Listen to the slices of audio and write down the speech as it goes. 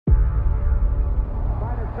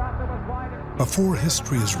Before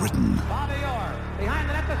history is written,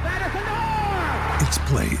 it's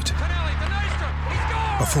played.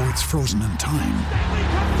 Before it's frozen in time,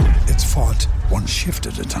 it's fought one shift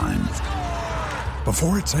at a time.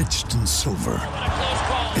 Before it's etched in silver,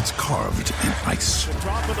 it's carved in ice.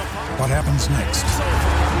 What happens next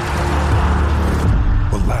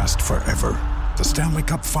will last forever. The Stanley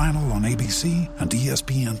Cup Final on ABC and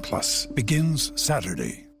ESPN Plus begins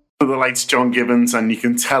Saturday. The lights, John Gibbons, and you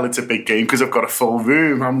can tell it's a big game because I've got a full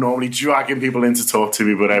room. I'm normally dragging people in to talk to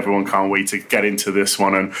me, but everyone can't wait to get into this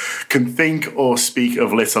one and can think or speak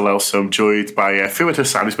of little else. So I'm joined by Fuad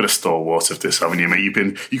Hassan, who's been a stalwart of this, haven't you,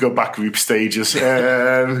 mate? You go back group stages.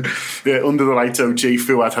 Under the lights, OG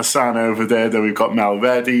Fuad Hassan over there. Then we've got Mel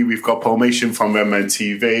Reddy. We've got Paul Mason from Redmen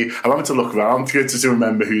TV. I'm having to look around to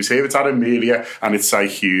remember who's here. It's Adam Melia and it's Cy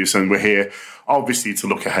Hughes, and we're here obviously to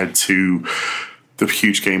look ahead to the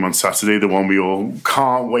huge game on Saturday, the one we all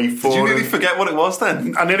can't wait for. Did you really forget what it was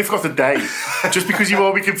then? I nearly forgot the day. Just because you've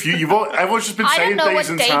all been confused. Everyone's just been saying days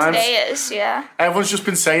and times. I don't know what day today is, yeah. Everyone's just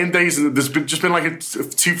been saying days, and there's just been like a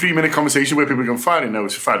 2-3 minute conversation where people are going, Friday, no,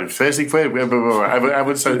 it's Friday, Thursday,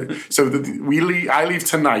 everyone said, I leave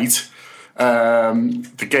tonight.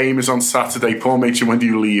 The game is on Saturday. Paul Machin, when do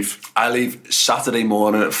you leave? I leave Saturday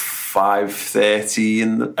morning at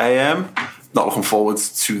 5:30 a.m. Not looking forward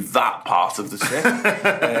to that part of the trip.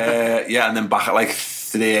 And then back at like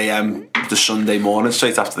 3 a.m. the Sunday morning,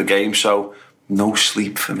 straight after the game. So no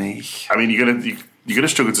sleep for me. I mean, you're gonna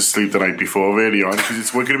struggle to sleep the night before, really, aren't you?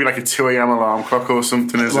 Because we're gonna be like a 2 a.m. alarm clock or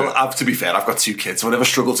something, is it? Well, to be fair, I've got 2 kids, so I never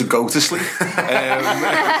struggle to go to sleep.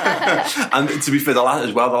 And to be fair, the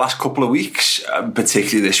last couple of weeks,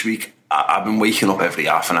 particularly this week, I've been waking up every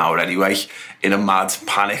half an hour anyway, in a mad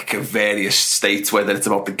panic of various states, whether it's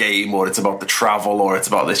about the game or it's about the travel or it's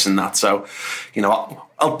about this and that. So,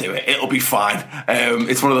 I'll do it. It'll be fine.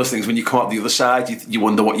 It's one of those things when you come out the other side, you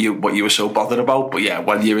wonder what you were so bothered about. But yeah,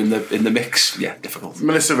 when you're in the mix, yeah, difficult.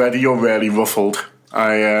 Melissa Reddy, you're really ruffled.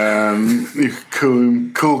 You're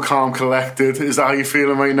cool, calm, collected. Is that how you're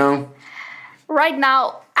feeling right now? Right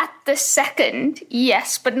now, at this second,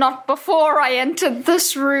 yes, but not before I entered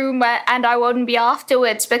this room, and I won't be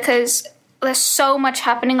afterwards, because there's so much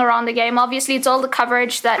happening around the game. Obviously, it's all the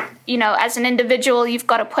coverage that, as an individual, you've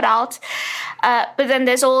got to put out. But then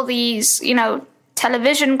there's all these,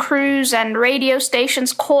 television crews and radio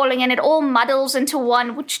stations calling, and it all muddles into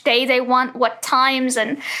one, which day they want, what times,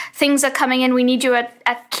 and things are coming in. We need you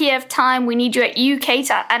at Kiev time, we need you at UK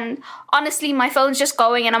time. And honestly, my phone's just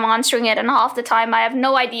going and I'm answering it, and half the time I have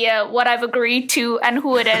no idea what I've agreed to and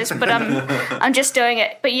who it is, but I'm just doing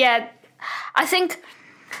it. But yeah, I think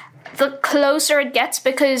the closer it gets,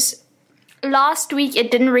 because last week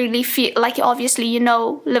it didn't really feel like, obviously,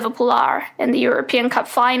 Liverpool are in the European Cup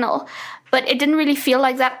final, but it didn't really feel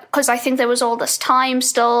like that because I think there was all this time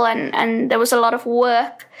still and there was a lot of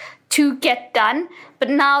work to get done. But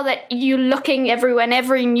now that you're looking everywhere,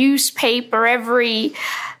 every newspaper, every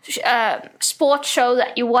sports show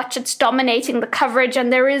that you watch, it's dominating the coverage,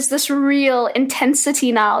 and there is this real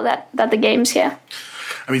intensity now that the game's here.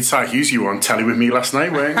 I mean, Cy Hughes, you were on telly with me last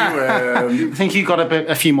night, weren't you? I think you got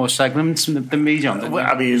a few more segments than me, John. Well,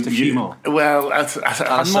 I mean, just a few more. Well,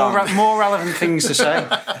 more relevant things to say,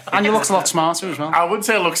 and you looked a lot smarter as well. I wouldn't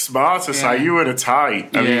say I looked smarter, Cy. You were in a tie.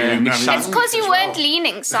 I mean, it's because you weren't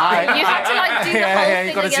leaning, Cy. You had to do the whole thing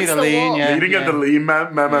you got to against see the wall. lean. Yeah, you didn't get the lean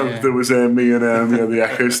memo. Yeah. There was me and the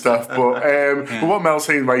Echo stuff. But what Mel's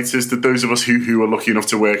saying right is that those of us who are lucky enough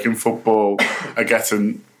to work in football are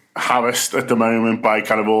getting harassed at the moment by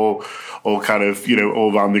kind of all kind of,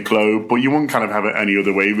 all around the globe. But you wouldn't kind of have it any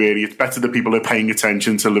other way, really. It's better that people are paying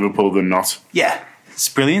attention to Liverpool than not. Yeah, it's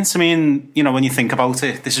brilliant. I mean, when you think about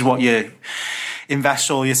it, this is what you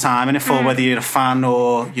invest all your time in it for, whether you're a fan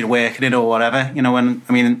or you're working it or whatever.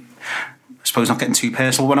 I suppose not getting too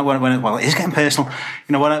personal. Well, it is getting personal.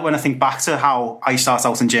 When I think back to how I started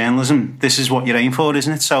out in journalism, this is what you're aiming for,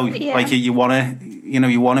 isn't it? So, you want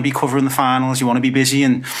to be covering the finals, you want to be busy,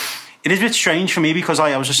 and it is a bit strange for me because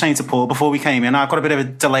I was just saying to Paul before we came in, I've got a bit of a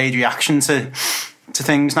delayed reaction to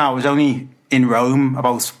things now. It was only in Rome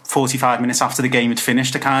about 45 minutes after the game had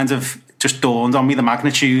finished, it kind of just dawned on me the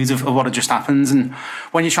magnitude of what had just happened. And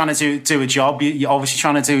when you're trying to do a job, you're obviously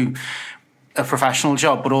trying to do a professional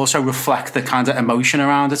job, but also reflect the kind of emotion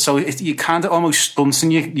around it. So you kind of almost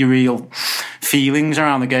stunting your real feelings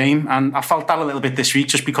around the game. And I felt that a little bit this week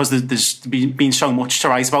just because there's been so much to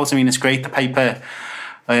write about. I mean, it's great the paper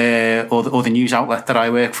or the news outlet that I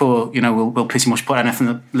work for, will pretty much put anything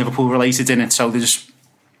that Liverpool related in it. So it's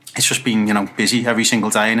just been, busy every single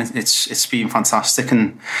day, and it's been fantastic.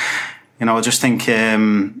 And, I just think,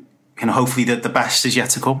 hopefully that the best is yet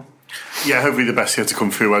to come. Yeah, hopefully the best yet to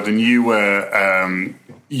come through, Adam. You were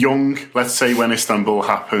young, let's say, when Istanbul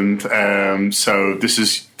happened. So this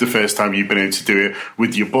is the first time you've been able to do it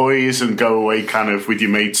with your boys and go away kind of with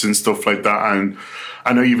your mates and stuff like that. And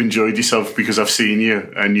I know you've enjoyed yourself because I've seen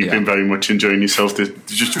you, and you've been very much enjoying yourself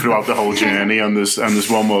just throughout the whole journey. And there's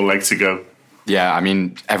one more leg to go. Yeah, I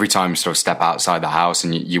mean, every time you sort of step outside the house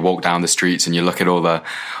and you walk down the streets and you look at all the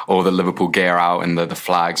Liverpool gear out and the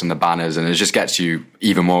flags and the banners, and it just gets you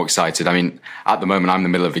even more excited. I mean, at the moment, I'm in the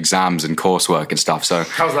middle of exams and coursework and stuff. So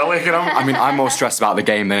how's that working out? I mean, I'm more stressed about the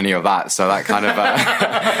game than any of that. So that kind of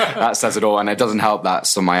that says it all. And it doesn't help that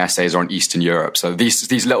some of my essays are on Eastern Europe. So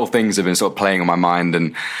these little things have been sort of playing on my mind,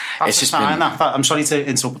 and that's it's just a sign. been, I'm sorry to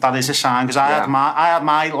interrupt, but that is a sign, because I had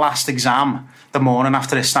my last exam the morning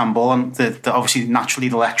after Istanbul, and obviously naturally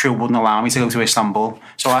the lecturer wouldn't allow me to go to Istanbul,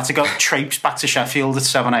 so I had to go traipse back to Sheffield at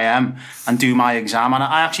 7 a.m. and do my exam, and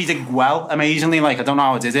I actually did well, amazingly. Like, I don't know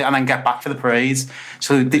how I did it, and then get back for the parades.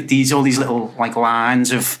 So all these little like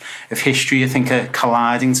lines of history, I think, are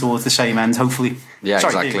colliding towards the same end, hopefully. Yeah,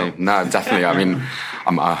 sorry, exactly. No, definitely. I mean,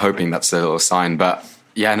 I'm hoping that's a little sign, but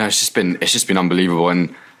yeah, no, it's just been unbelievable.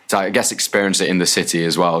 And so I guess experience it in the city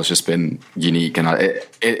as well has just been unique, and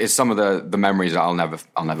it's some of the memories that I'll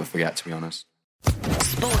never forget, to be honest.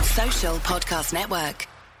 Sports Social Podcast Network.